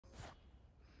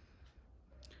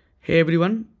Hey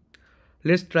everyone,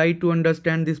 let's try to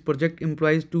understand this project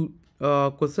employees to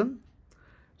question.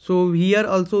 So here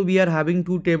also we are having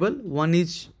two table. One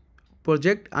is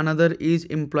project, another is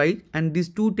employee, and these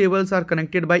two tables are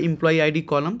connected by employee ID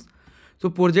columns. So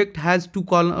project has two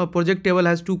column. Project table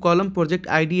has two column: project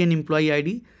ID and employee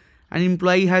ID. And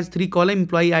employee has three column: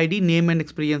 employee ID, name, and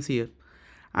experience here.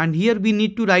 And here we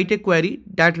need to write a query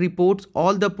that reports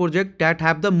all the project that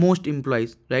have the most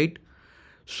employees, right?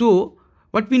 So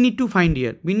what we need to find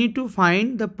here? We need to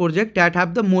find the project that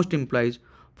have the most employees.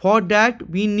 For that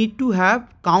we need to have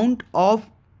count of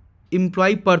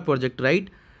employee per project, right?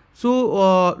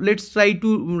 So let's try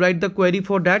to write the query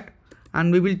for that,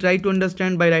 and we will try to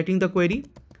understand by writing the query.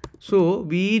 So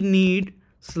we need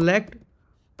select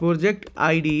project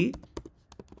ID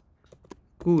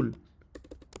cool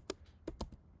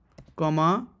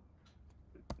comma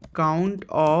count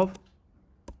of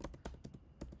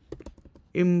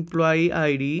employee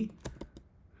ID,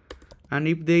 and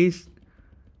if there is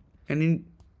any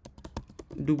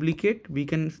duplicate we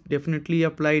can definitely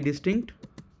apply distinct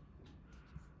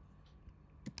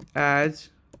as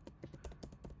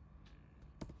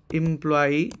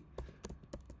employee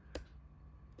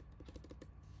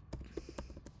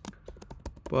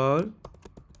per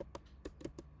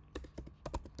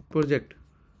project.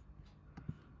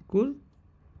 Cool.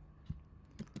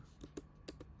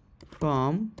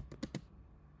 From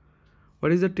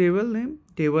what is the table name?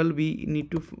 Table we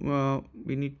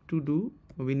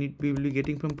will be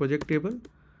getting from project table,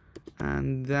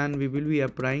 and then we will be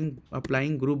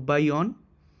applying group by on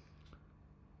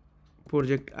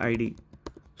project ID.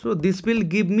 So this will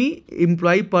give me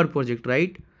employee per project,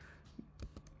 right?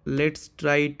 Let's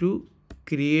try to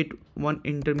create one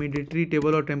intermediary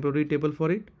table or temporary table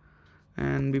for it,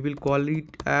 and we will call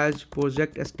it as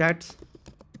project stats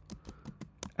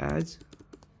as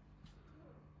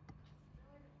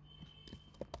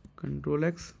Control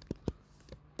X.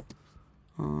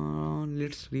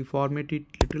 Let's reformat it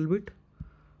little bit.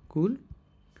 Cool.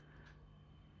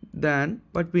 Then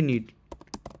what we need,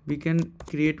 we can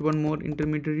create one more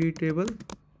intermediary table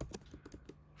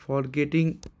for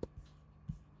creating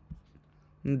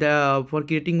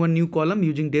one new column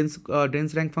using dense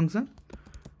rank function.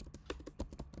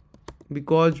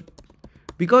 Because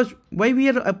why we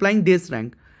are applying dense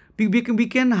rank? We can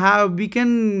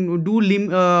do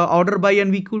order by,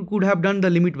 and we could have done the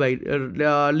limit by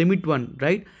limit one,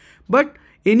 right? But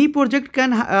any project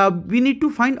can we need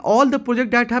to find all the project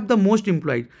that have the most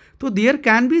employees. So there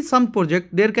can be some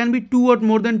project, there can be two or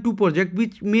more than two project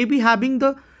which may be having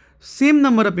the same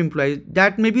number of employees,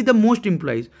 that may be the most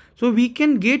employees. So we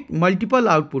can get multiple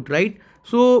output, right?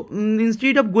 So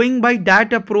instead of going by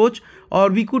that approach, or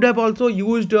we could have also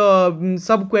used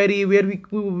subquery where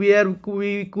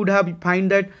we could have find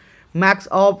that max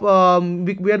of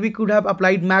where we could have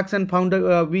applied max and found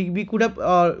we could have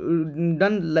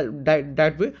done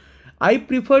that way. I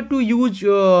prefer to use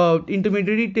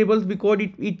intermediary tables because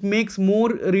it makes more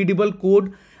readable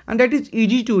code, and that is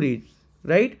easy to read,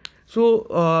 right? So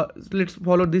let's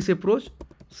follow this approach.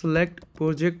 Select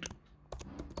project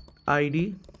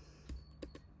ID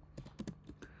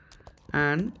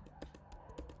and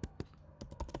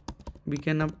we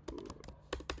can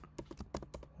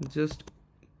just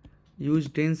use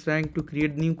dense rank to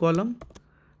create new column,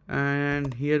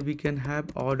 and here we can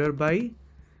have order by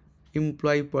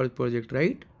employee per project,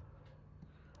 right?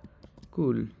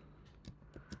 Cool.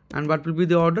 And what will be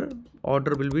the order?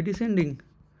 Order will be descending.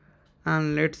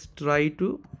 And let's try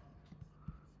to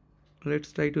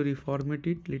reformat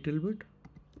it little bit,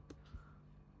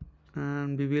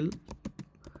 and we will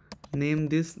name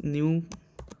this new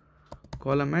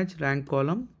column as rank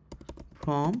column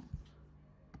from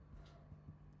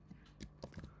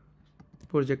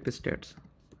project stats.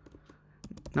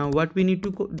 Now what we need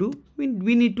to do,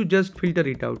 we need to just filter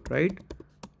it out, right?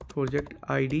 Project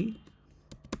ID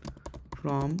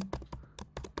from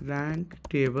rank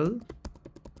table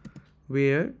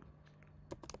where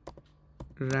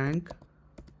rank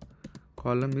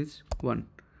column is 1.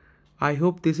 I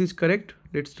hope this is correct.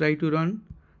 Let's try to run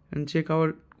and check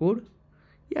our code.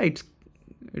 Yeah,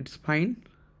 it's fine.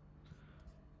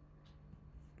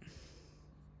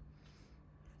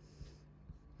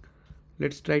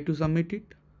 Let's try to submit it.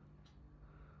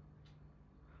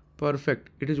 Perfect,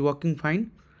 it is working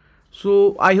fine.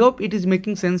 So I hope it is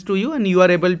making sense to you and you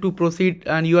are able to proceed,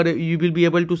 and you will be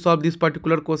able to solve this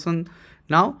particular question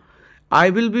now. I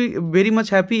will be very much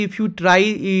happy if you try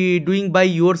doing by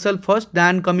yourself first,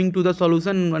 then coming to the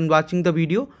solution and watching the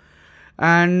video.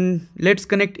 And let's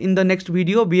connect in the next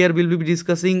video where we'll be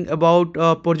discussing about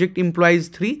project employees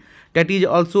 3. That is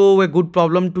also a good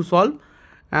problem to solve.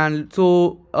 And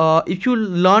so if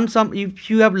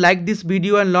you have liked this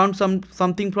video and learned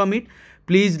something from it,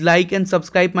 please like and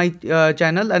subscribe my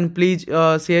channel, and please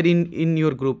share in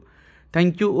your group.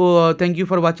 Thank you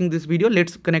for watching this video.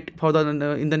 Let's connect further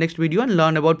in the next video and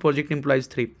learn about Project Employees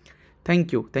 3.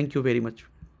 Thank you very much.